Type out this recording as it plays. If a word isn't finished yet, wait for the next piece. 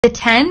A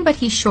 10, but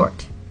he's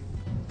short.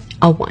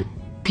 A 1.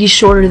 If he's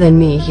shorter than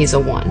me, he's a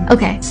 1.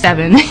 Okay.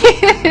 7.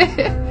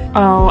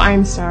 Oh,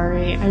 I'm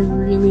sorry. I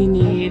really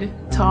need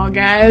tall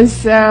guys,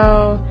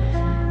 so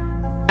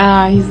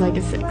he's like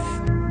a 6.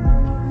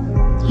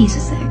 He's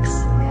a 6.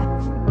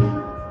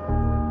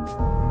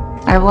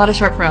 I have a lot of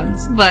short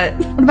friends, but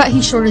What about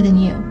he's shorter than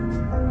you?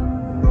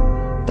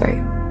 3.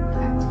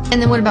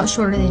 And then what about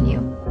shorter than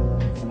you?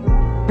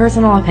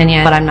 Personal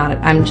opinion, but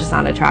I'm just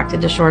not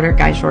attracted to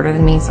guys shorter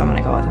than me, so I'm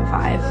gonna go with a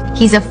 5.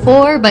 He's a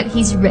 4, but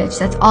he's rich.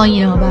 That's all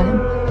you know about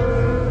him.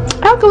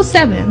 I'll go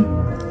 7.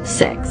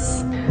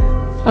 6.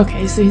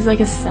 Okay, so he's like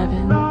a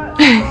 7.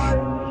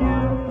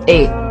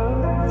 8.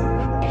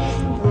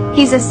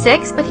 He's a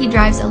 6, but he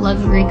drives a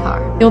luxury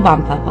car. He'll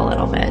bump up a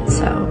little bit,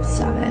 so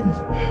 7.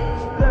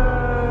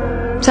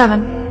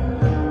 7.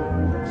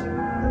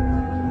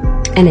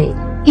 An 8.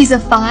 He's a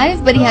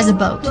 5, but he has a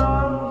boat.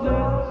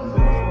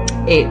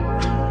 8.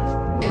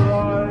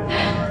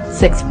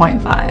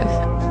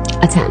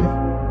 6.5. A 10.